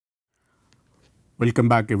Welcome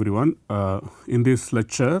back everyone. In this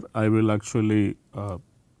lecture, I will actually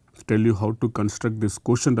tell you how to construct this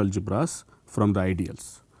quotient algebras from the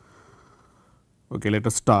ideals. Okay, let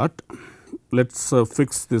us start. Let us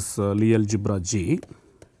fix this Lie algebra G.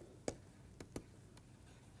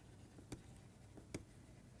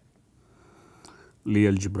 Lie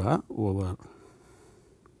algebra over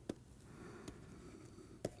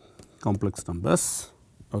complex numbers.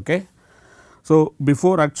 Okay. So,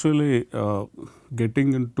 before actually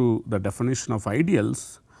getting into the definition of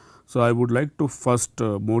ideals, so I would like to first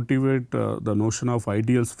motivate the notion of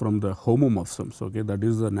ideals from the homomorphisms. Okay, that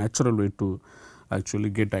is the natural way to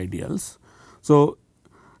actually get ideals. So,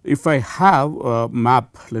 if I have a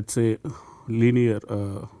map, let us say linear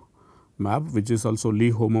map which is also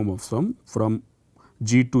Lie homomorphism from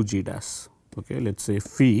G to G dash. Okay, let us say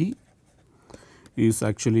phi is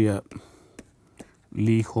actually a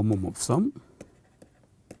Lie homomorphism.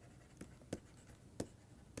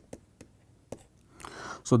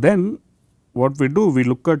 So, then what we do, we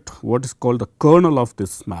look at what is called the kernel of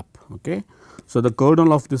this map. Okay. So, the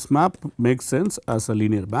kernel of this map makes sense as a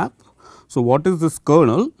linear map. So, what is this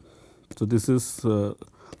kernel? So, this is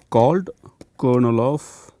called kernel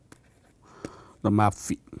of the map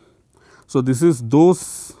phi. So, this is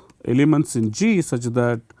those elements in G such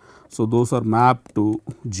that, so those are mapped to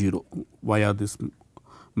 0 via this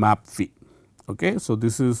map phi. Okay. So,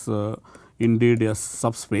 this is indeed a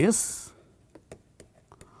subspace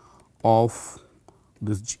of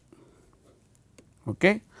this G.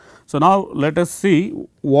 Okay. So, now let us see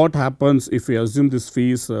what happens if we assume this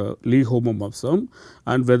phi is Lie homomorphism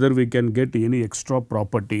and whether we can get any extra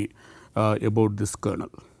property about this kernel.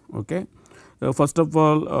 Okay. First of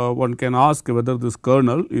all, one can ask whether this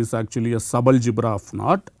kernel is actually a subalgebra or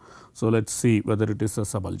not. So, let us see whether it is a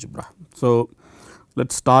subalgebra. So, let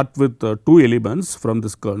us start with two elements from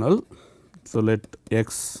this kernel. So, let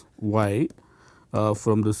x, y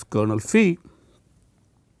from this kernel phi.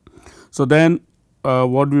 So, then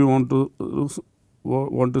what we want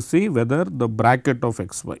to see whether the bracket of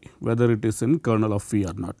x y, whether it is in kernel of phi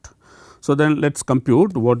or not. So, then let us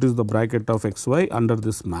compute what is the bracket of x y under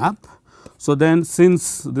this map. So, then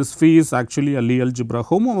since this phi is actually a Lie algebra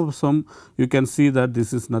homomorphism, you can see that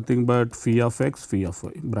this is nothing but phi of x, phi of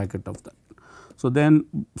y, bracket of that. So, then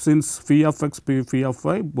since phi of x, phi of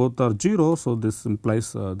y both are 0. So, this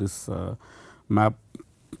implies this map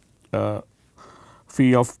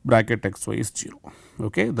phi of bracket x y is 0.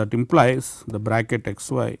 Okay. That implies the bracket x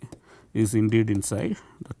y is indeed inside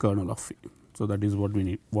the kernel of phi. So, that is what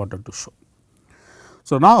we wanted to show.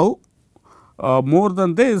 So, now more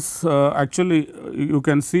than this actually you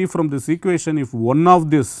can see from this equation, if one of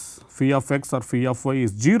this phi of x or phi of y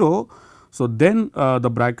is 0. So, then the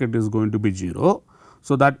bracket is going to be 0.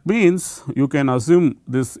 So, that means you can assume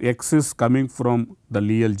this x is coming from the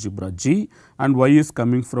Lie algebra G and y is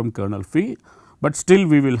coming from kernel phi, but still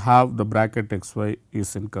we will have the bracket x y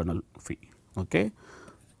is in kernel phi. Okay.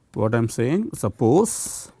 What I am saying,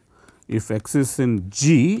 suppose if x is in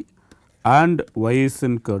G and y is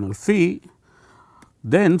in kernel phi,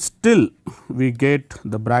 then still we get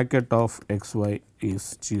the bracket of x y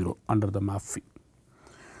is 0 under the map phi.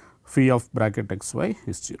 Phi of bracket x y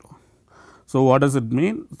is 0. So, what does it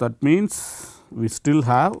mean? That means we still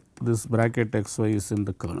have this bracket x y is in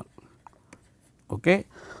the kernel. Okay.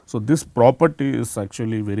 So, this property is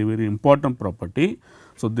actually very important property.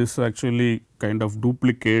 So, this actually kind of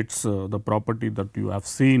duplicates the property that you have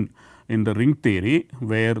seen in the ring theory,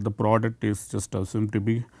 where the product is just assumed to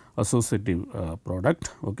be associative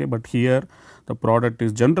product. Okay. But here the product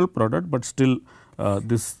is general product, but still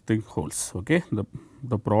this thing holds. Okay.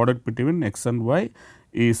 The product between x and y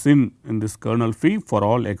is in this kernel phi for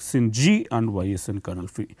all x in G and y is in kernel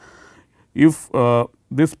phi. If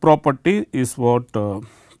this property is what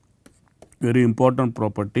very important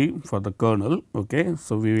property for the kernel. Okay.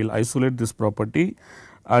 So, we will isolate this property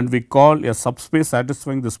and we call a subspace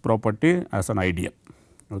satisfying this property as an ideal.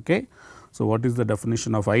 Okay. So, what is the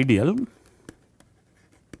definition of ideal?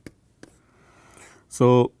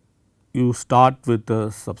 So, you start with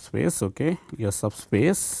a subspace. Okay. A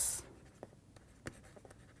subspace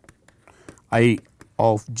I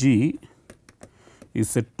of G is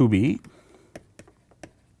said to be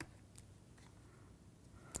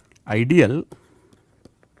ideal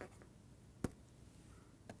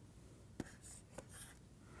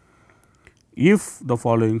if the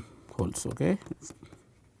following holds. Okay.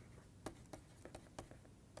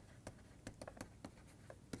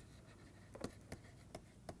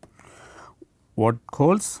 What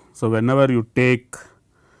holds? So, whenever you take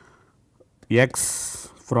x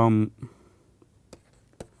from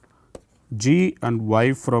G and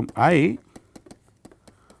y from I,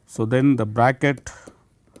 So, then the bracket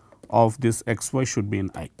of this x y should be in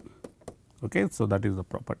I. Okay. So, that is the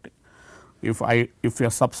property. If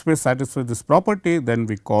a subspace satisfies this property, then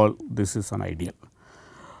we call this is an ideal.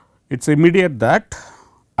 It is immediate that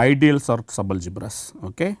ideals are subalgebras.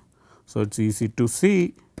 Okay. So, it is easy to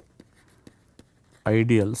see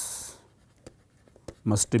ideals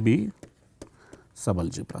must be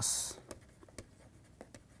subalgebras.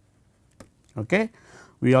 Okay.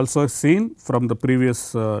 We also seen from the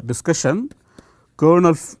previous discussion,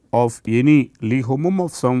 kernel of any Lie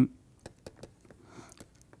homomorphism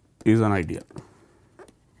is an ideal.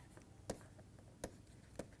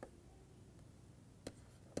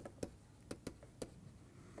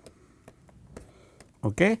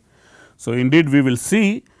 Okay. So, indeed we will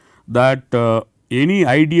see that any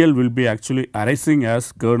ideal will be actually arising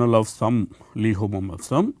as kernel of some Lie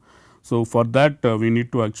homomorphism. So, for that we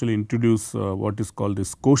need to actually introduce what is called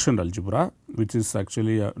this quotient algebra, which is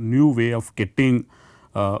actually a new way of getting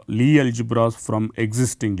Lie algebras from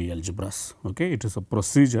existing Lie algebras. Okay. It is a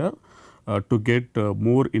procedure to get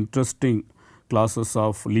more interesting classes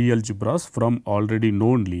of Lie algebras from already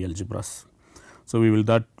known Lie algebras. So, we will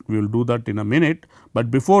do that in a minute, but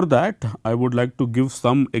before that I would like to give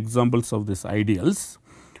some examples of these ideals,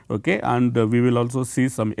 okay, and we will also see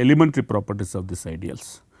some elementary properties of these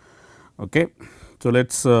ideals. Okay. So, let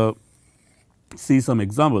us see some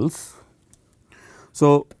examples.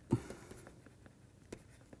 So,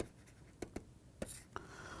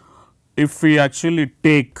 if we actually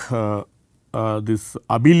take this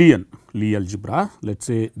abelian Lie algebra, let us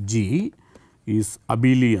say G is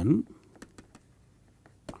abelian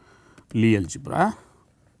Lie algebra.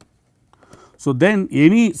 So, then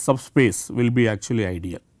any subspace will be actually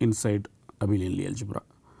ideal inside abelian Lie algebra.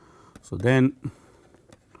 So, then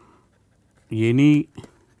any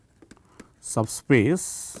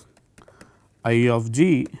subspace I of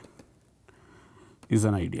G is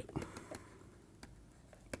an ideal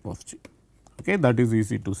of G. Okay. That is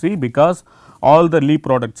easy to see because all the Lie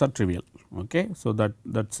products are trivial. Okay. So,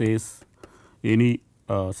 that says any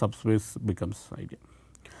subspace becomes ideal.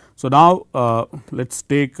 So, now let us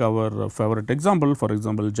take our favorite example, for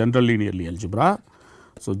example, general linear Lie algebra.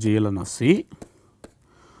 So, GLN of C.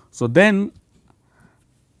 So, then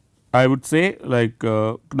I would say like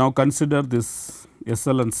now consider this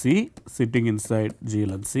SL and C sitting inside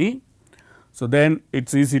GL and C. So, then it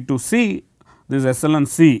is easy to see this SL and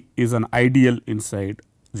C is an ideal inside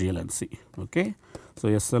GL and C. Okay.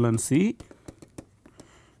 So, SL and C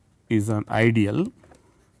is an ideal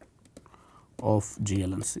of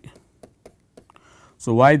GL and C.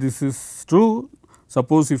 So, why this is true?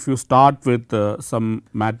 Suppose if you start with some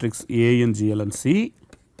matrix A in GL and C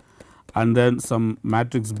and then some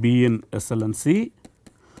matrix B in SL and C.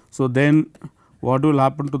 So, then what will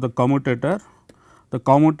happen to the commutator? The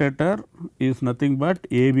commutator is nothing but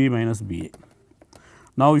AB minus BA.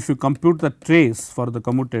 Now, if you compute the trace for the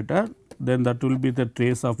commutator, then that will be the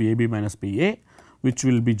trace of AB minus BA, which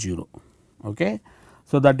will be 0. Okay.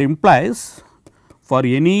 So, that implies for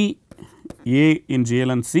any A in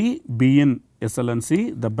GL and C, B in SL and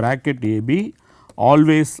C, the bracket AB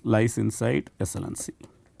always lies inside SL and C.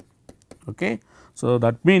 Okay. So,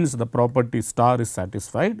 that means the property star is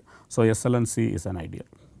satisfied. So, SL and C is an ideal.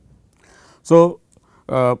 So,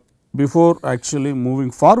 before actually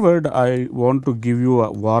moving forward, I want to give you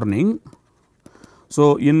a warning.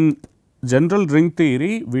 So, in general ring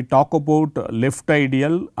theory, we talk about left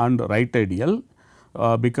ideal and right ideal,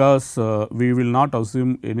 because we will not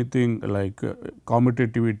assume anything like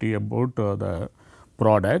commutativity about the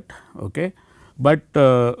product. Okay. But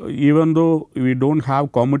even though we do not have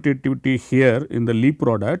commutativity here in the Lie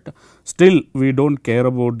product, still we do not care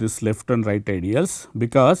about this left and right ideals,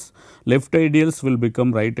 because left ideals will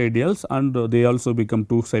become right ideals and they also become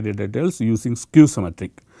two sided ideals using skew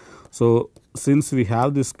symmetric. So, since we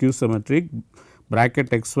have this skew symmetric, bracket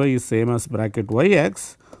xy is same as bracket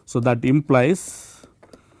yx. So, that implies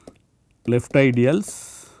left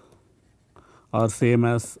ideals are same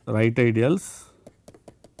as right ideals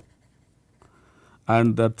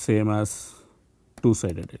and that same as two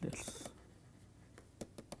sided ideals.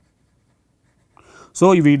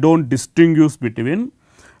 So, we do not distinguish between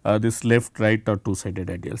this left, right or two sided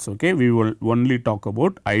ideals. Okay. We will only talk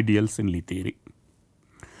about ideals in Lie theory.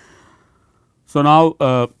 So,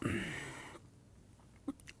 now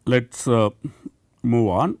let us move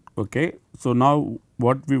on. Okay. So, now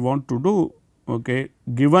what we want to do, okay,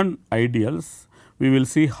 given ideals, we will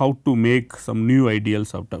see how to make some new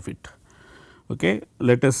ideals out of it. Okay.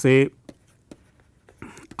 Let us say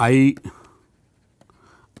I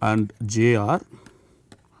and J are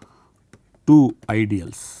two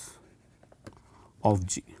ideals of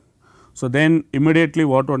G. So, then immediately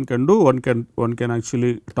what one can do, one can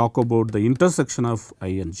actually talk about the intersection of I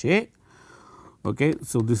and j. Okay.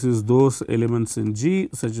 So, this is those elements in G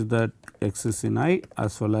such that x is in I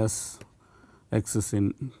as well as x is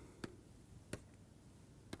in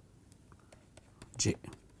j.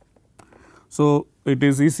 So, it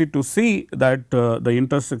is easy to see that the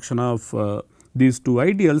intersection of these two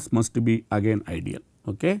ideals must be again ideal.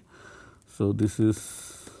 Okay. So, this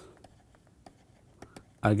is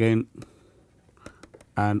again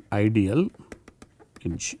an ideal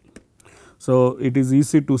in G. So, it is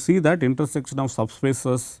easy to see that intersection of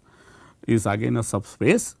subspaces is again a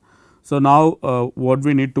subspace. So, now what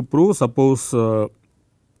we need to prove, suppose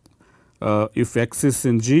if x is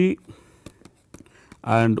in G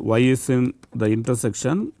and y is in the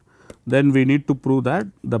intersection, then we need to prove that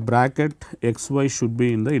the bracket x y should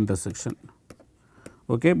be in the intersection.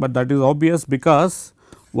 Okay. But that is obvious, because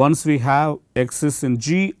once we have x is in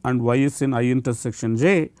G and y is in I intersection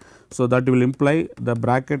j, so that will imply the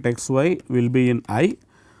bracket x y will be in I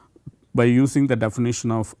by using the definition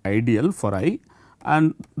of ideal for I,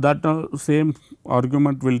 and that same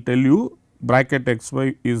argument will tell you bracket x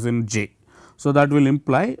y is in j. So, that will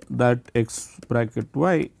imply that x bracket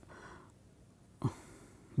y,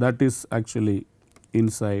 that is actually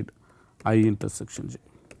inside I intersection j.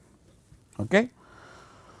 Okay.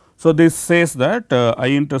 So, this says that I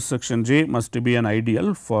intersection j must be an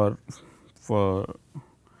ideal for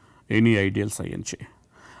any ideals I and j,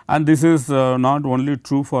 and this is not only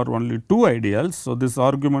true for only two ideals. So, these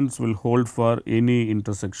arguments will hold for any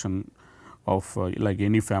intersection of like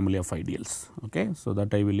any family of ideals. Okay. So,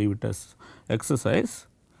 that I will leave it as exercise.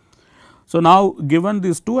 So, now given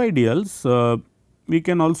these two ideals, we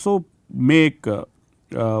can also make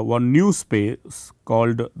one new space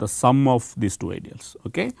called the sum of these two ideals.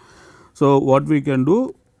 Okay. So, what we can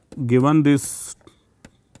do, given these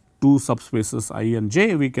two subspaces I and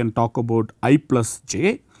j, we can talk about I plus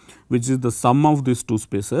j, which is the sum of these two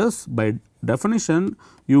spaces. By definition,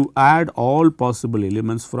 you add all possible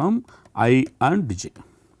elements from I and j.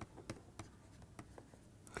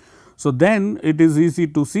 So, then it is easy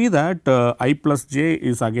to see that I plus j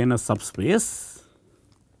is again a subspace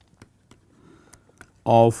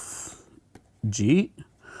of G.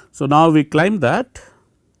 So, now we claim that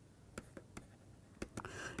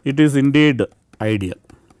it is indeed ideal.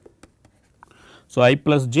 So, I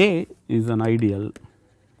plus j is an ideal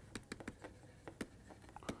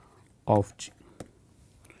of G.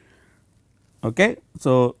 Okay.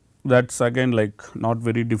 So, that is again like not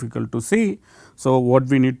very difficult to see. So, what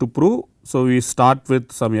we need to prove? So, we start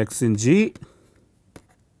with some x in G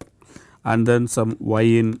and then some y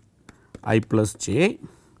in I plus j.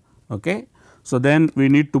 Okay. So, then we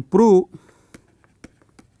need to prove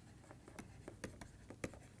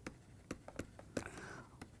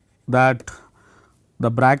that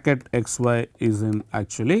the bracket x y is in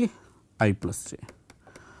actually I plus j.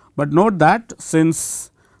 But note that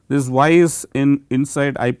since this y is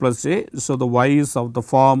inside I plus j, so the y is of the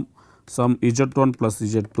form some z1 plus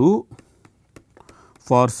z2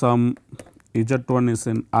 for some z1 is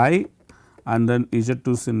in I and then z2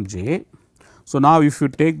 is in j. So, now if you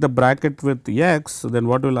take the bracket with x, then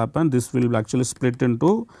what will happen? This will actually split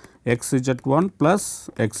into x z1 plus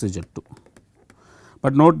x z2.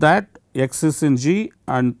 But note that x is in G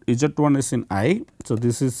and z1 is in I. So,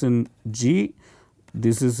 this is in G,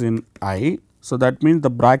 this is in I. So, that means the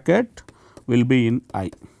bracket will be in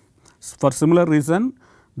I. For similar reason,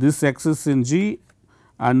 this x is in G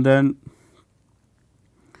and then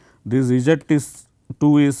this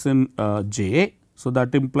z2 is in j. So,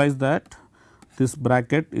 that implies that this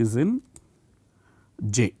bracket is in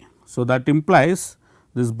j. So, that implies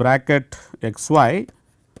this bracket x y,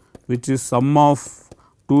 which is sum of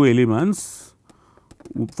two elements,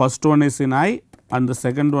 first one is in I and the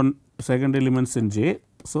second element is in j.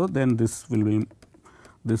 So, then this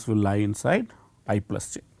will lie inside I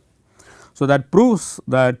plus j. So, that proves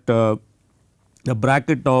that the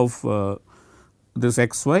bracket of this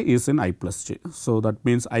x y is in I plus j. So, that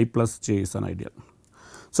means I plus j is an ideal.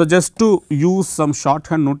 So, just to use some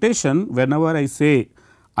shorthand notation, whenever I say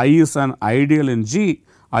I is an ideal in G,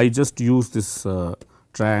 I just use this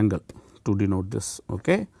triangle to denote this.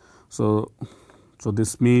 Okay. So,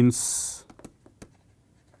 this means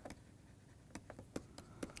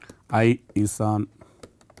I is an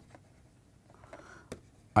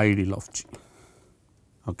ideal of G.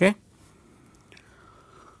 Okay.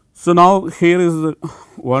 So, now here is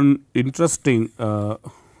one interesting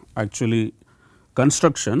actually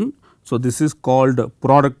construction. So, this is called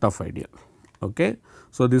product of ideal. Okay.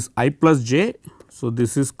 So, this I plus j, so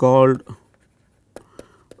this is called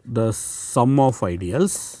the sum of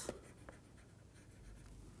ideals.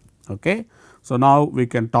 Okay. So, now we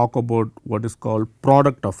can talk about what is called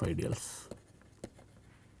product of ideals.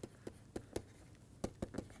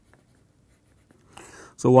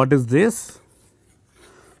 So, what is this?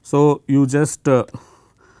 So, you just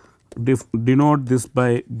denote this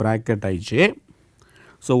by bracket I j.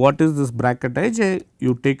 So, what is this bracket I j?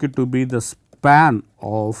 You take it to be the span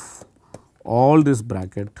of all this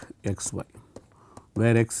bracket x y,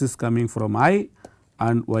 where x is coming from I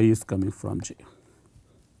and y is coming from j.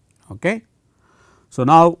 Okay. So,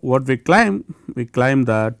 now what we claim? We claim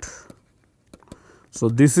that, so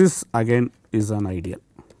this is again is an ideal.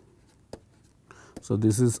 So,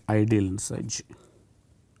 this is ideal inside G.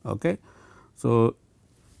 Okay. So,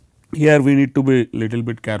 here we need to be little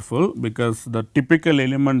bit careful, because the typical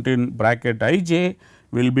element in bracket I j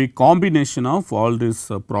will be combination of all these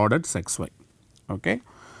products x y. Okay.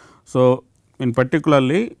 So, in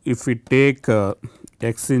particularly if we take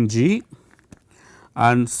x in G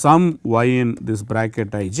and some y in this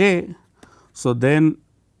bracket I j. So, then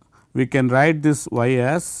we can write this y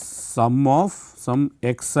as sum of some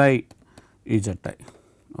x I z I,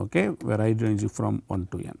 okay, where I range from 1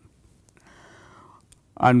 to n,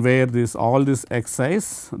 and where this all these x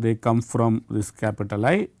i's they come from this capital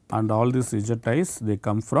I and all these z i's they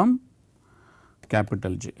come from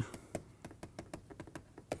capital J.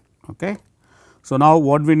 Okay. So, now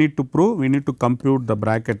what we need to prove? We need to compute the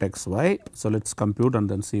bracket x y. So, let us compute and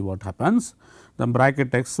then see what happens. The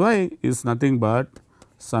bracket x y is nothing but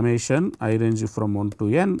summation I range from 1 to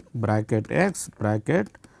n bracket x bracket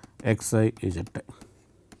x I z I.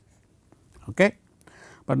 Okay.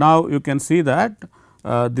 But now you can see that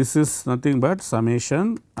this is nothing but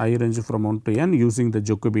summation I range from 1 to n using the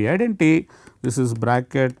Jacobi identity. This is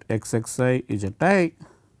bracket x x I z I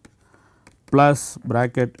plus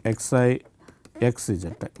bracket x I x z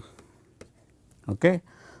I. Okay.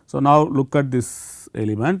 So, now look at this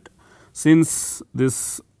element. Since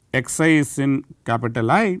this x I is in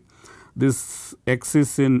capital I, this x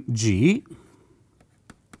is in G.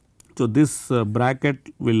 So, this bracket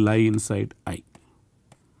will lie inside I.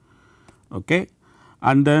 Okay.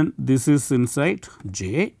 And then this is inside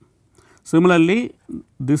J. Similarly,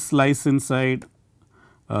 this lies inside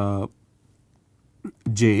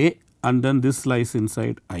J and then this lies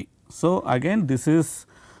inside I. So, again this is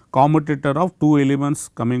commutator of two elements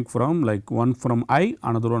coming from, like one from I,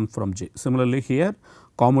 another one from J. Similarly, here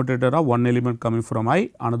commutator of one element coming from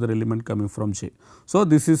I, another element coming from J. So,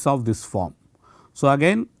 this is of this form. So,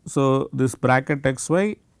 again, so this bracket x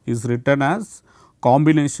y is written as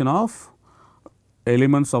combination of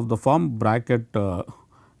elements of the form bracket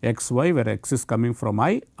x y, where x is coming from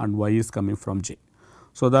I and y is coming from J.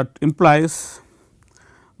 So, that implies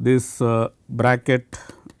this bracket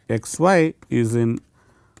x y is in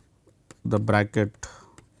the bracket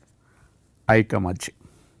I comma j.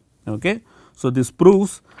 Okay. So, this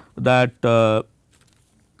proves that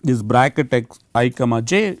this bracket x I comma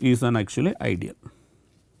j is an actually ideal.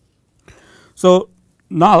 So,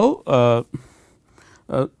 now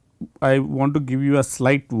I want to give you a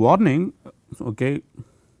slight warning. Okay.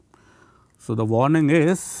 So, the warning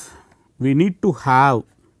is we need to have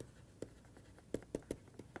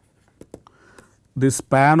the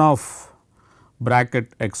span of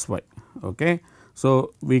bracket x y. Okay.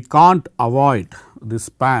 So, we can't avoid this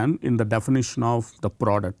span in the definition of the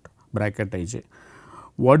product bracket I j.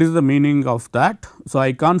 What is the meaning of that? So,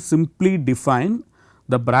 I can't simply define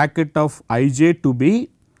the bracket of I j to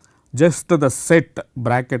be just the set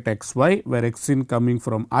bracket x y, where x in coming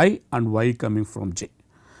from I and y coming from j.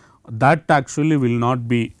 That actually will not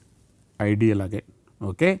be ideal again.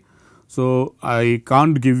 Okay. So, I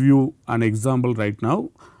can't give you an example right now.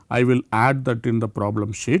 I will add that in the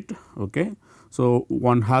problem sheet. Okay. So,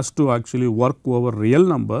 one has to actually work over real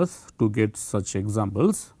numbers to get such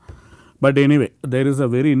examples. But anyway, there is a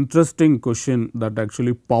very interesting question that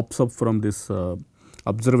actually pops up from this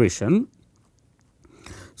observation.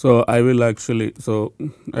 So, I will actually, so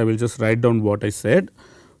I will just write down what I said.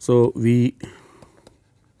 So, we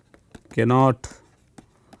cannot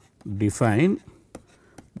define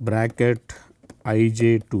bracket I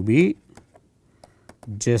j to be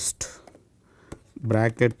just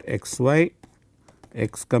bracket x y,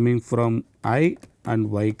 x coming from I and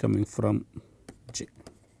y coming from j.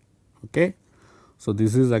 Okay. So,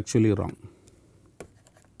 this is actually wrong.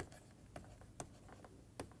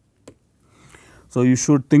 So, you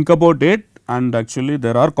should think about it, and actually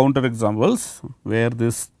there are counter examples where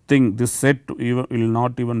this thing, this set even will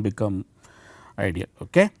not even become ideal.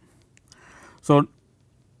 Okay. So,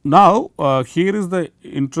 now here is the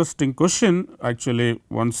interesting question. Actually,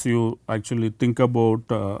 once you actually think about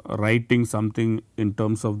writing something in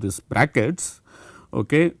terms of this brackets,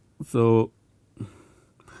 okay, So,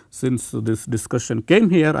 since this discussion came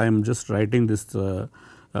here, I am just writing this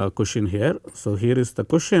question here. So, here is the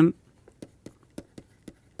question.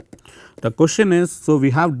 The question is, so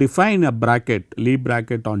we have defined a bracket, Lie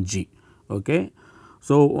bracket on G. Okay.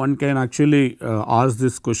 So, one can actually ask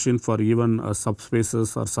this question for even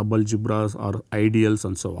subspaces or subalgebras or ideals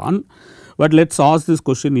and so on, but let us ask this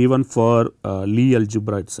question even for Lie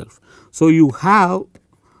algebra itself. So, you have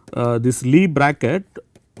this Lie bracket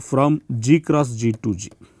from G cross G to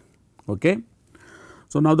G. Okay.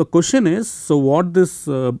 So, now the question is, so what this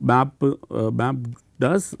map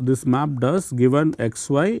does, this map does given x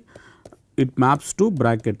y, it maps to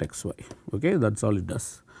bracket x y, okay, that is all it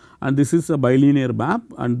does, and this is a bilinear map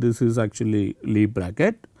and this is actually Lie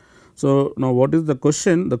bracket. So, now what is the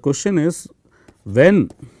question? The question is, when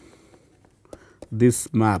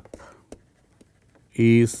this map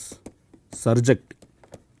is surjective.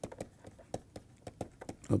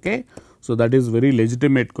 Okay. So, that is very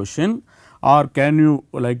legitimate question, or can you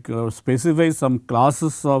like specify some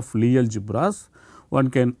classes of Lie algebras? One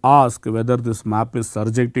can ask whether this map is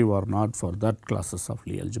surjective or not for that classes of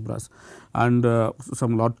Lie algebras, and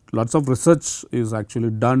lots of research is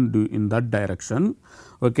actually done in that direction.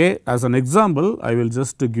 Okay. As an example, I will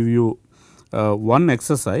just give you one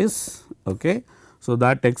exercise. Okay. So,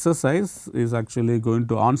 that exercise is actually going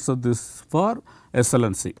to answer this for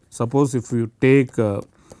SLNC. Suppose if you take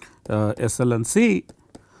SLNC,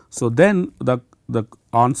 so then the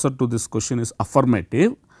answer to this question is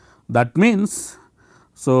affirmative. That means,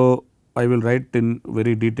 so I will write in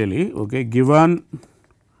very detailly. Okay, given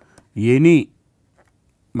any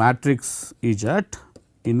matrix Z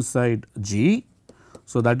inside G,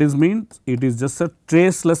 so that is means it is just a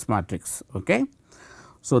traceless matrix. Okay.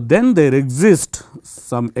 So, then there exist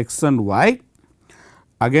some x and y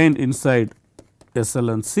again inside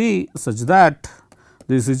SLNC such that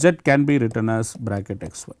this Z can be written as bracket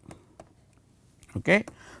x y. Okay.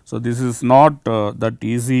 So, this is not that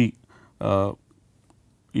easy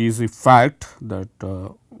fact that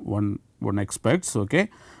one expects, okay,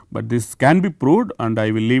 but this can be proved and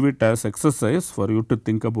I will leave it as exercise for you to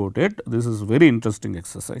think about it. This is very interesting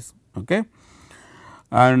exercise. Okay.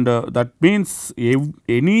 And that means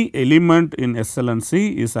any element in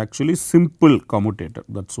SLNC is actually simple commutator,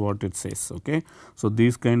 that is what it says. Okay. So,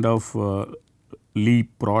 these kind of Lie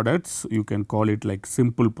products, you can call it like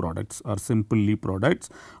simple products or simple Lie products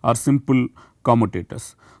or simple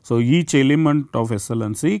commutators. So, each element of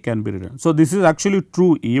SLNC can be written. So, this is actually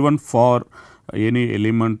true even for any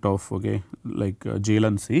element of like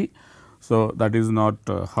JLNC. So, that is not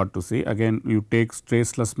hard to see. Again, you take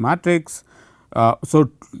traceless matrix.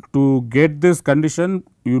 So, to get this condition,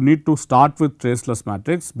 you need to start with traceless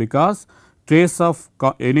matrix, because trace of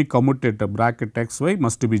any commutator bracket x y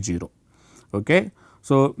must be 0. Okay.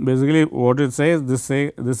 So, basically what it says, this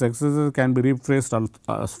exercise can be rephrased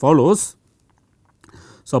as follows.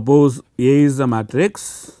 Suppose A is a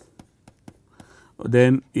matrix,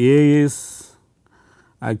 then A is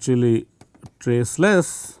actually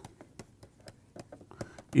traceless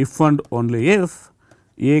if and only if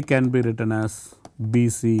A can be written as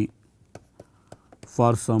BC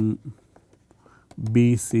for some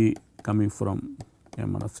BC coming from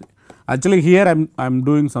M of C. Actually, here I am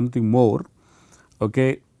doing something more.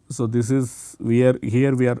 Okay. So, this is we are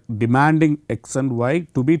demanding x and y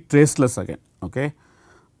to be traceless again. Okay.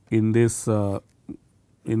 In this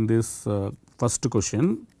first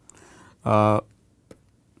question, but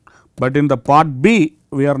in the part B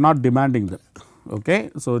we are not demanding that. Okay.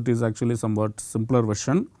 So, it is actually somewhat simpler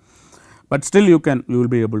version, but still you will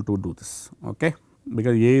be able to do this, okay,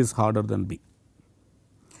 because A is harder than B.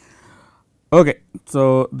 Okay.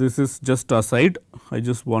 So, this is just aside, I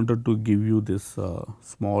just wanted to give you this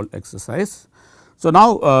small exercise. So,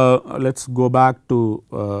 now let us go back to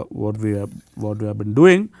what we have been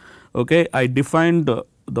doing. Okay. I defined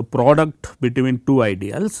the product between two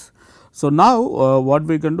ideals. So, now what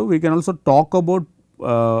we can do, we can also talk about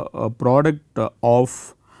a product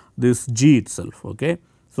of this G itself. Okay.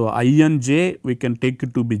 So, I and J we can take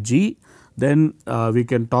it to be G, then we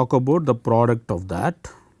can talk about the product of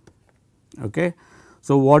that. Okay.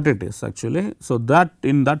 So, what it is actually? So, that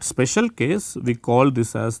in that special case we call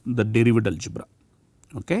this as the derived algebra.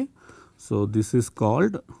 Okay. So, this is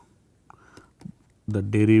called the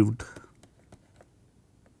derived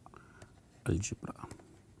algebra,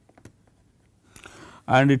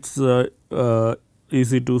 and it is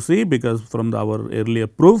easy to see because from our earlier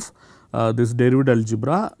proof this derived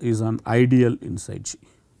algebra is an ideal inside G.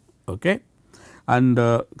 Okay. And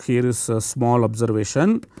here is a small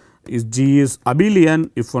observation, is G is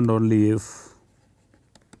abelian if and only if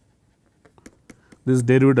this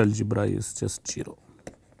derived algebra is just 0.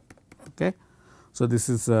 Okay. So, this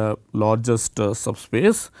is a largest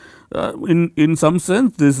subspace. In some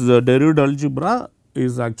sense, this derived algebra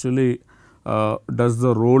is actually does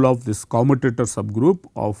the role of this commutator subgroup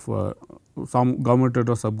of some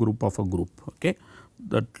commutator subgroup of a group. Okay.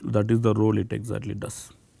 That is the role it exactly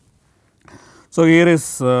does. So, here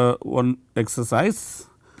is one exercise.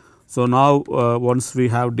 So, now once we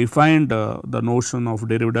have defined the notion of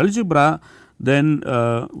derived algebra, then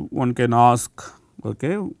one can ask,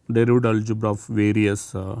 okay, derived algebra of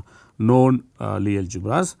various known Lie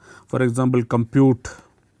algebras. For example, compute,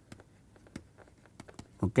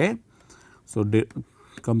 okay. So,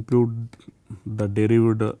 compute the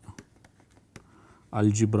derived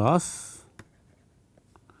algebras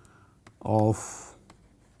of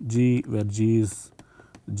G, where G is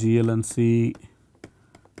GL and C,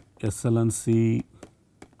 SL and C,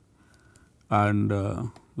 and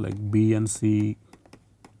like B and C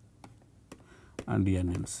and N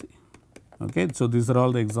and C. Okay. So, these are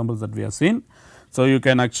all the examples that we have seen. So, you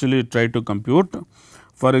can actually try to compute.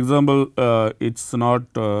 For example, it is not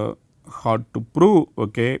hard to prove,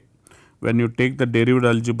 okay, when you take the derived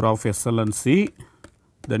algebra of SL and C,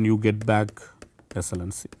 then you get back SL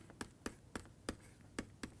and C.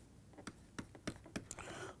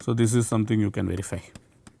 So, this is something you can verify.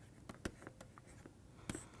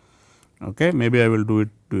 Okay. Maybe I will do it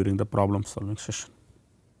during the problem solving session.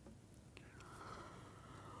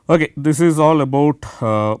 Okay. This is all about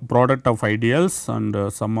product of ideals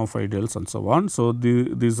and sum of ideals and so on. So,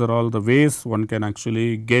 these are all the ways one can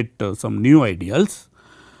actually get some new ideals.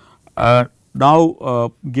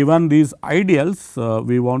 Now, given these ideals,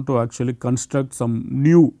 we want to actually construct some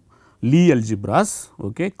new Lie algebras,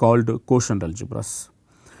 okay, called quotient algebras.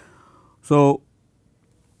 So,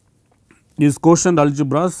 these quotient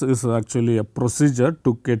algebras is actually a procedure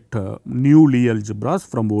to get new Lie algebras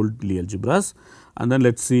from old Lie algebras, and then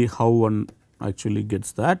let us see how one actually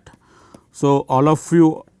gets that. So, all of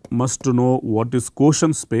you must know what is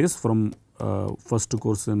quotient space from first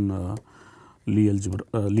course in Lie algebra,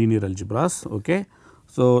 linear algebras. Okay.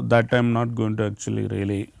 So, that I am not going to actually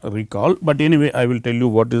really recall, but anyway I will tell you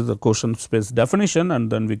what is the quotient space definition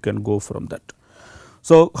and then we can go from that.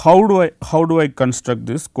 So, how do I construct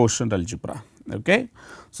this quotient algebra? Okay.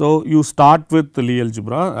 So, you start with the Lie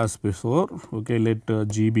algebra as before. Okay. Let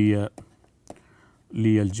G be a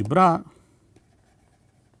Lie algebra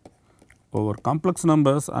over complex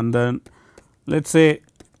numbers, and then let us say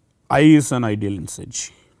I is an ideal inside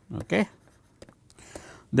G. Okay.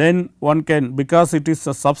 Then one can, because it is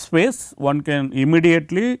a subspace, one can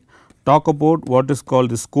immediately talk about what is called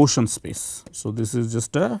this quotient space. So, this is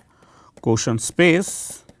just a quotient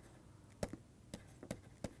space.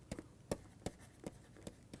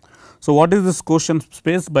 So, what is this quotient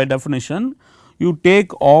space? By definition, you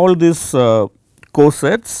take all these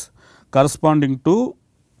cosets corresponding to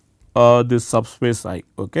this subspace I.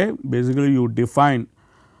 Okay. Basically, you define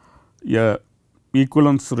a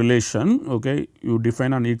equivalence relation. Okay. You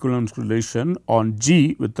define an equivalence relation on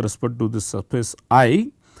G with respect to this subspace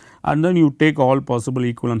I, and then you take all possible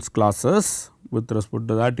equivalence classes with respect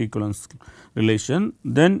to that equivalence relation.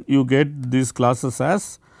 Then you get these classes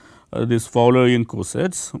as this following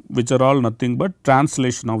cosets, which are all nothing but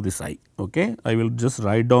translation of this I. Okay. I will just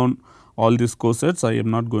write down all these cosets. I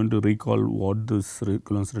am not going to recall what this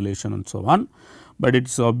equivalence relation and so on, but it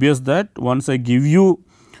is obvious that once I give you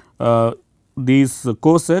these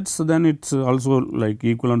cosets, then it is also like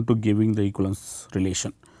equivalent to giving the equivalence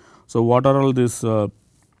relation. So, what are all these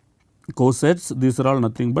cosets? These are all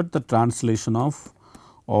nothing but the translation of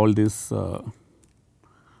all this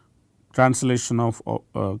translation of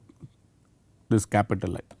this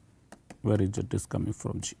capital I, where it is coming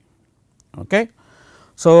from G. Okay.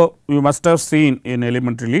 So, you must have seen in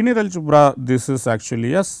elementary linear algebra, this is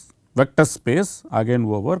actually a vector space again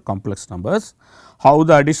over complex numbers. How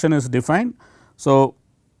the addition is defined? So,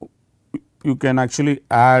 you can actually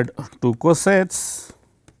add two cosets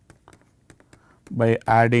by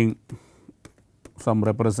adding some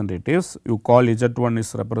representatives. You call Z1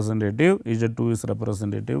 is representative, Z2 is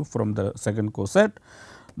representative from the second coset,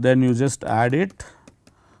 then you just add it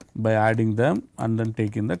by adding them and then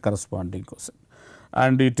taking the corresponding coset.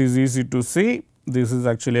 And it is easy to see, this is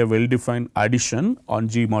actually a well defined addition on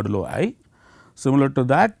G modulo I. Similar to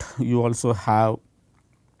that, you also have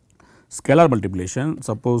scalar multiplication.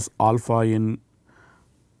 Suppose alpha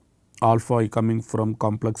coming from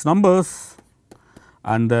complex numbers,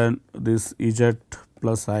 and then this Z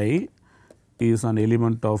plus I is an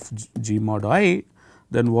element of G mod I.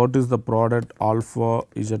 Then what is the product alpha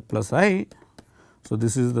Z plus I? So,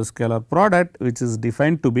 this is the scalar product which is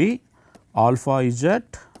defined to be alpha z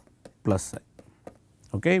plus I.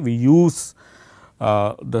 Okay. We use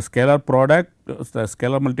the scalar product, the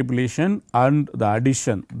scalar multiplication and the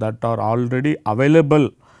addition that are already available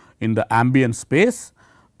in the ambient space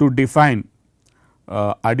to define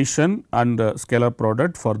addition and scalar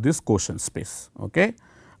product for this quotient space. Okay.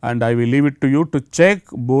 And I will leave it to you to check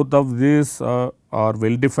both of these are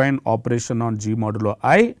well defined operation on G modulo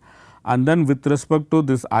I, and then with respect to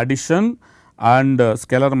this addition and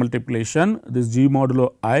scalar multiplication, this G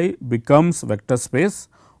modulo I becomes vector space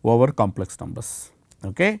over complex numbers.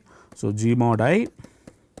 Okay. So, G mod I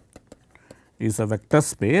is a vector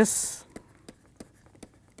space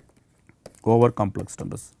over complex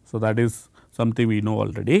numbers. So, that is something we know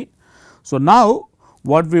already. So, now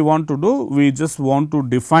what we want to do, we just want to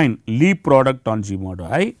define leap product on G mod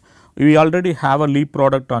I. We already have a leap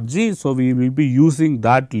product on G. So, we will be using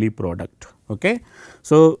that leap product. Okay.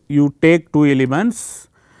 So, you take two elements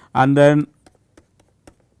and then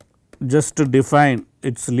just to define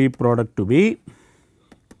its leap product to be.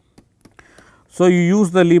 So, you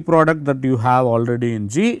use the leap product that you have already in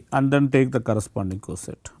G and then take the corresponding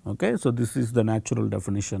coset. Okay. So, this is the natural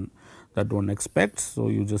definition that one expects. So,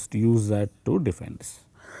 you just use that to define this.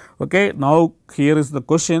 Okay. Now, here is the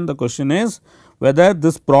question. The question is whether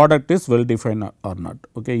this product is well defined or not.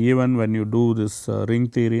 Okay. Even when you do this ring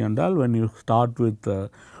theory and all, when you start with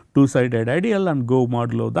two sided ideal and go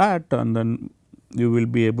modulo that, and then you will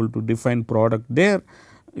be able to define product there,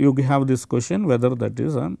 you have this question whether that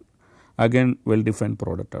is an again well defined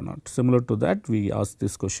product or not. Similar to that, we ask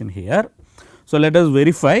this question here. So, let us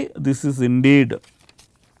verify this is indeed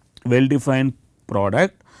well defined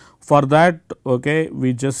product. For that, okay,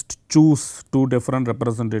 we just choose two different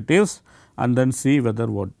representatives and then see whether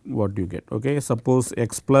what you get. Okay. Suppose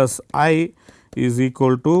x plus I is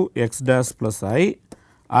equal to x dash plus I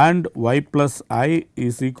and y plus I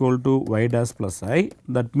is equal to y dash plus I.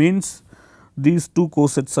 That means these two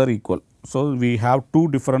cosets are equal. So, we have two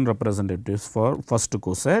different representatives for first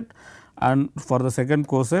coset, and for the second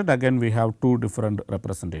coset again we have two different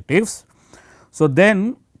representatives. So,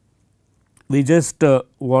 then we just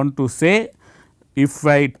want to say if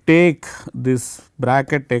I take this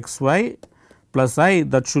bracket x y plus I,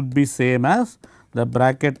 that should be same as the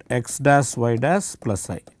bracket x dash y dash plus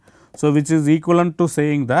I. So, which is equivalent to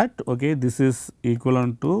saying that, okay, this is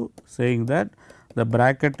equivalent to saying that the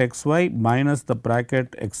bracket x y minus the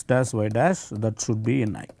bracket x dash y dash, that should be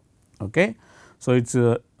in I. Okay. So, it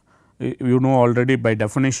is you know already by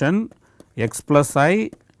definition x plus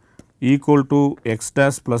I equal to x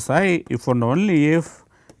dash plus I if and only if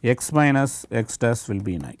x minus x dash will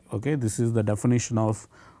be in I. Okay. This is the definition of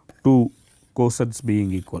two cosets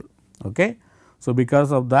being equal. Okay. So,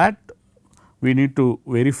 because of that we need to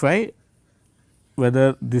verify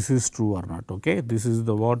whether this is true or not. Okay. This is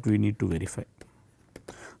the what we need to verify.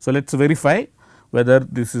 So, let us verify whether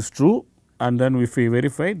this is true, and then if we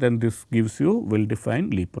verify, then this gives you well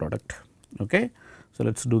defined leap product. Okay. So,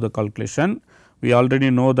 let us do the calculation. We already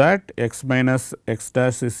know that x minus x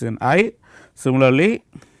dash is in I. Similarly,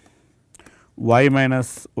 y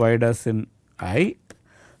minus y dash in I.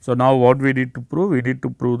 So, now what we need to prove? We need to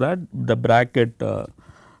prove that the bracket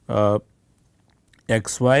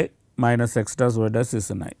x y minus x dash y dash is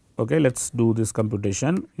in I. Okay. Let us do this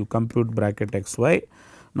computation. You compute bracket x y.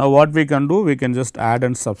 Now, what we can do? We can just add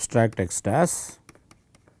and subtract x dash,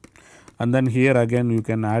 and then here again you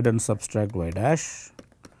can add and subtract y dash.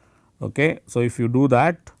 Okay. So, if you do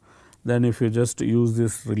that, then if you just use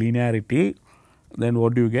this linearity, then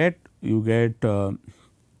what do you get? You get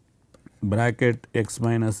bracket x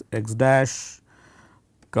minus x dash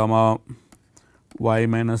comma y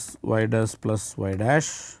minus y dash plus y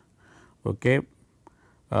dash, okay,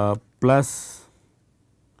 plus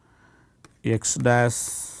x dash,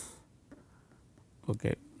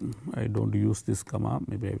 okay, I do not use this comma,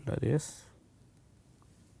 maybe I will erase.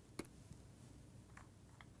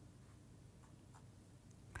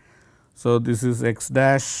 So, this is x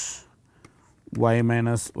dash y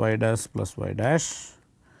minus y dash plus y dash.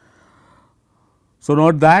 So,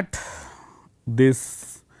 note that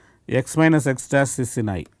this x minus x dash is in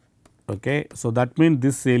I. Okay. So, that means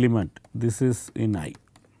this element, this is in I.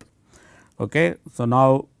 Okay. So,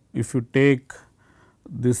 now if you take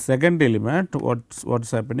this second element,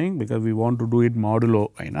 what's happening, because we want to do it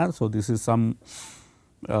modulo I na. So, this is some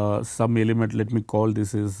element, let me call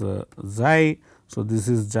this is xi. So, this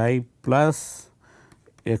is xi plus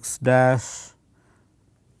x dash,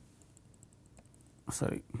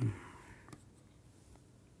 sorry,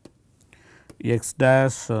 x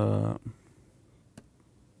dash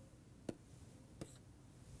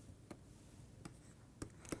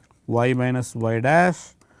y minus y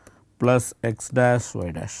dash plus x dash y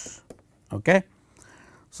dash. Okay.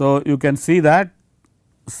 So, you can see that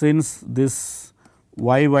since this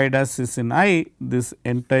y dash is in I, this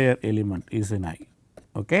entire element is in I.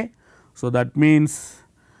 Okay. So, that means,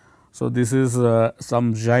 so this is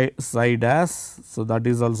some xi dash, so that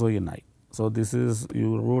is also in I. So, this is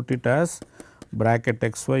you wrote it as bracket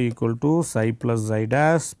x y equal to psi plus xi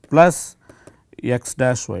dash plus x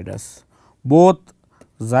dash y dash. Both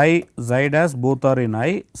xi dash both are in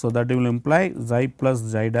I. So, that will imply xi plus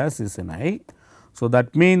xi dash is in I. So,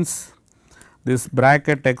 that means this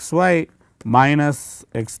bracket x y minus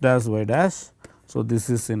x dash y dash. So, this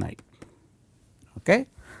is in I. Okay.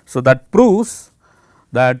 So, that proves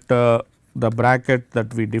that the bracket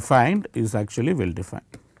that we defined is actually well defined.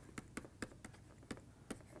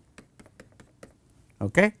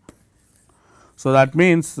 Okay. So, that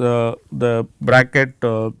means the bracket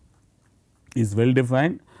is well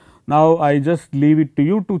defined. Now, I just leave it to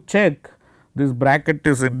you to check this bracket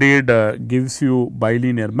is indeed gives you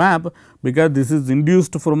bilinear map, because this is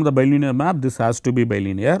induced from the bilinear map, this has to be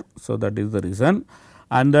bilinear. So, that is the reason,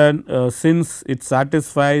 and then since it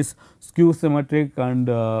satisfies skew symmetric and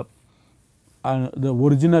the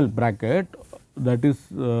original bracket, that is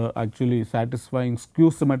actually satisfying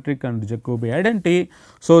skew symmetric and Jacobi identity.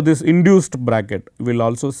 So, this induced bracket will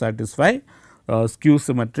also satisfy skew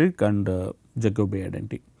symmetric and Jacobi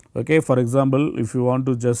identity. Okay. For example, if you want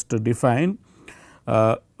to just define,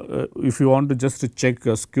 if you want to just check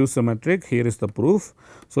skew symmetric, here is the proof.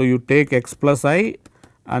 So, you take x plus I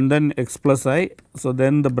and then x plus I. So,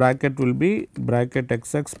 then the bracket will be bracket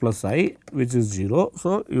x x plus I, which is 0.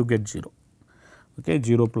 So, you get 0. Okay,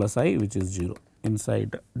 0 plus I, which is 0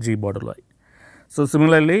 inside G modulo I. So,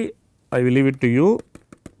 similarly, I will leave it to you,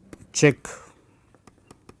 check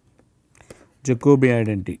Jacobi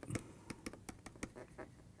identity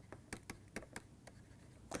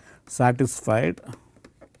satisfied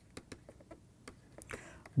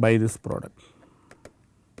by this product.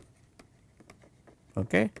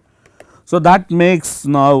 Okay. So, that makes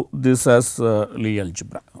now this as Lie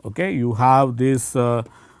algebra. Okay. You have this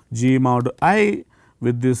G mod I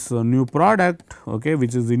with this new product, okay,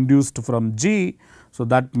 which is induced from G. So,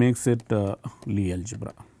 that makes it Lie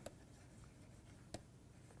algebra.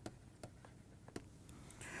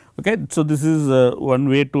 Okay. So, this is one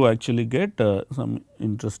way to actually get some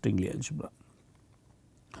interesting Lie algebra.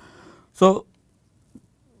 So,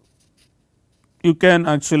 you can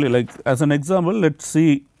actually, like as an example, let us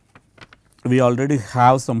see, we already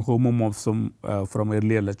have some homomorphism from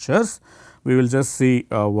earlier lectures. We will just see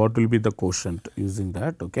what will be the quotient using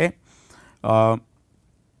that. Okay.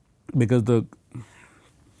 Because the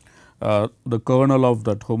kernel of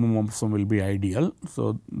that homomorphism will be ideal.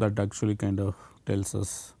 So, that actually kind of tells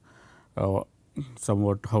us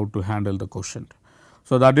somewhat how to handle the quotient.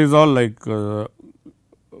 So, that is all, like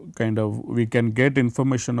kind of we can get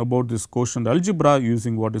information about this quotient algebra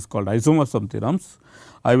using what is called isomorphism theorems.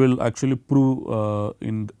 I will actually prove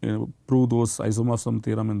prove those isomorphism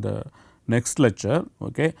theorem in the next lecture.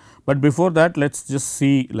 Okay. But before that, let us just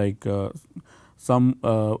see like some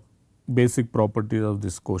basic properties of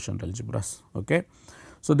this quotient algebras. Okay.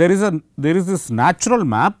 So, there is this natural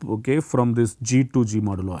map, okay, from this G to G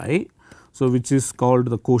modulo I. So, which is called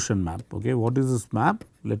the quotient map. Okay. What is this map?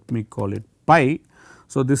 Let me call it pi.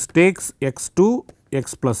 So, this takes x to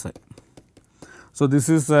x plus I. So, this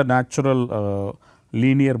is a natural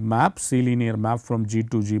linear map, C linear map from G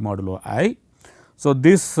to G modulo I. So,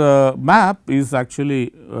 this map is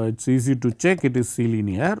actually it is easy to check, it is C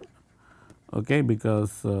linear, okay,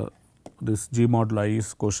 because this G modulo I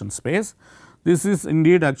is quotient space. This is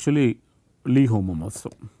indeed actually Lie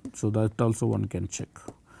homomorphism. So, that also one can check.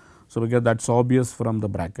 So, because that is obvious from the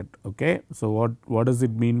bracket. Okay. So, what does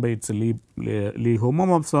it mean by it is a Lie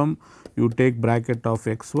homomorphism? You take bracket of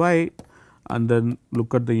x y and then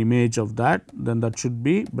look at the image of that, then that should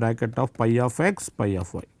be bracket of pi of x, pi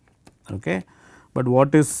of y. Okay. But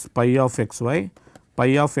what is pi of x y?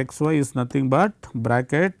 Pi of x y is nothing but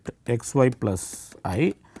bracket x y plus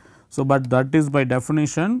I. So, but that is by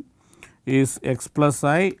definition is x plus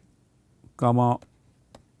I comma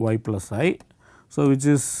y plus I. So, which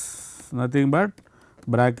is nothing but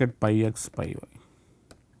bracket pi x pi y.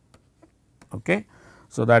 Okay.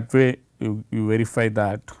 So, that way you verify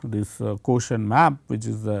that this quotient map, which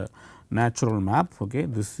is the natural map, okay,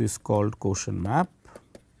 this is called quotient map,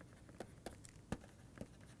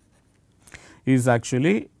 is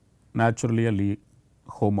actually naturally a Lie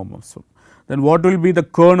homomorphism. Then what will be the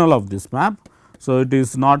kernel of this map? So, it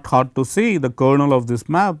is not hard to see, the kernel of this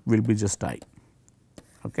map will be just I.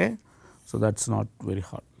 Okay. So, that is not very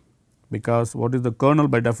hard, because what is the kernel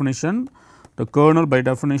by definition? The kernel by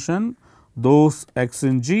definition those x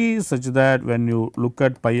in G such that when you look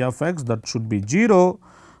at pi of x that should be 0,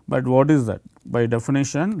 but what is that? By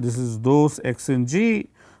definition this is those x in G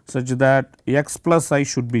such that x plus I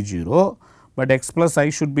should be 0, but x plus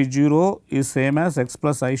I should be 0 is same as x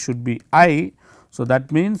plus I should be I. So,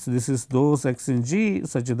 that means this is those x in G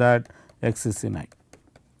such that x is in I,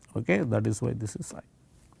 okay. That is why this is I.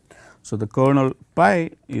 So, the kernel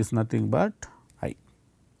pi is nothing but I.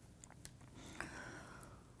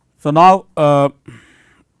 So, now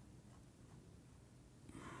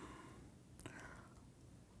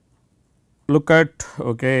look at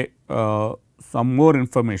some more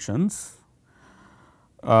informations.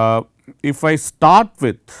 If I start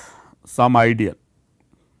with some ideal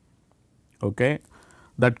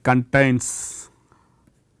that contains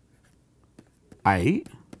I.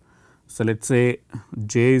 So, let us say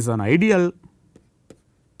J is an ideal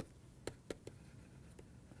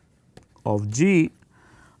of G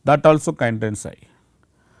that also contains I.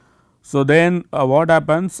 So, then what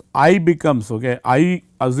happens? I becomes I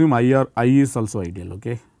assume I is also ideal.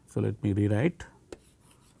 So, let me rewrite.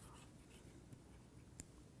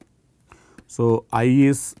 So, I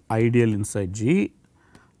is ideal inside G.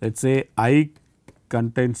 Let us say I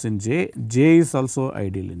contains in J, J is also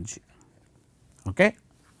ideal in G. Okay.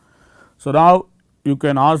 So, now you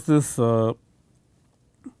can ask this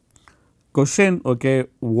question,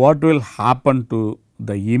 what will happen to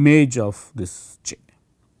the image of this J.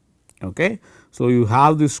 So, you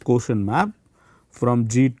have this quotient map from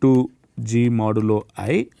G to G modulo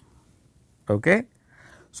I.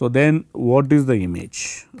 So, then what is the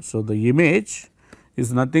image? So, the image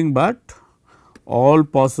is nothing but all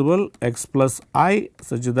possible x plus I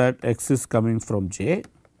such that x is coming from J.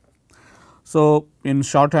 So, in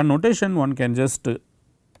shorthand notation one can just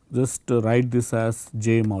write this as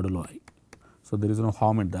J modulo I. So, there is no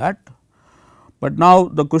harm in that. But now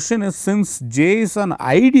the question is, since J is an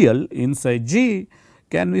ideal inside G,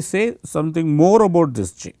 can we say something more about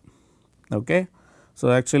this J? So,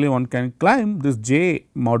 actually one can claim this J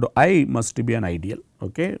mod I must be an ideal.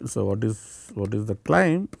 So, what is the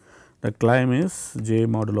claim? The claim is J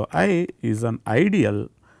modulo I is an ideal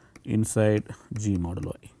inside G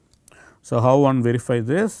modulo I. So, how one verify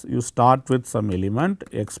this? You start with some element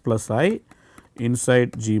x plus I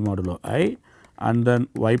inside G modulo I and then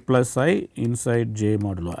y plus I inside J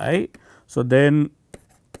modulo I. So, then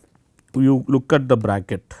you look at the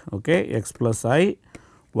bracket x plus I,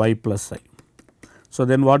 y plus I. So,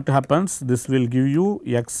 then what happens? This will give you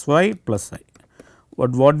x y plus I.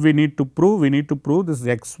 But what we need to prove? We need to prove this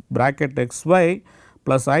x bracket x y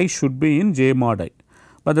plus I should be in J mod I.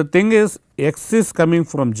 But the thing is x is coming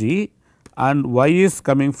from G and y is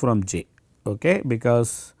coming from J,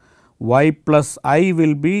 because y plus I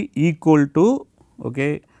will be equal to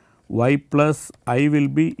y plus I will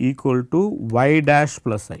be equal to y dash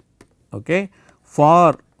plus I,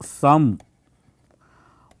 for some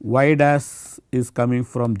y dash is coming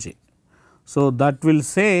from J. So, that will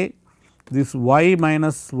say this y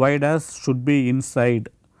minus y dash should be inside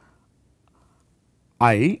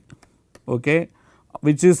I,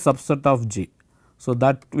 which is subset of J. So,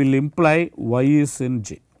 that will imply y is in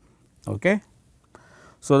J.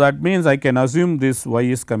 So, that means I can assume this y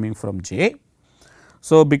is coming from J.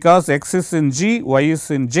 So, because x is in G, y is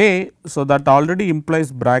in J. So, that already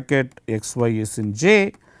implies bracket x y is in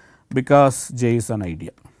J, because J is an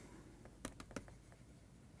ideal.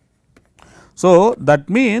 So, that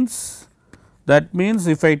means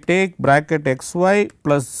if I take bracket x y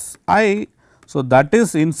plus I, so that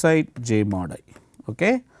is inside J mod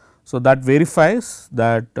I. So, that verifies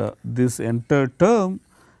that this entire term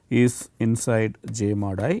is inside J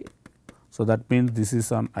mod I. So, that means this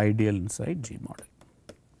is an ideal inside J mod I.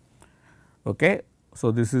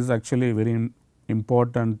 So, this is actually a very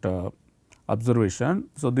important observation.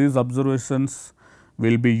 So, these observations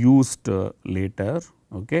will be used later.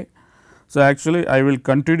 So, actually I will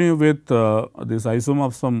continue with this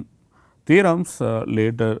isomorphism theorems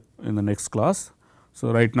later in the next class.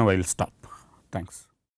 So, right now I will stop. Thanks.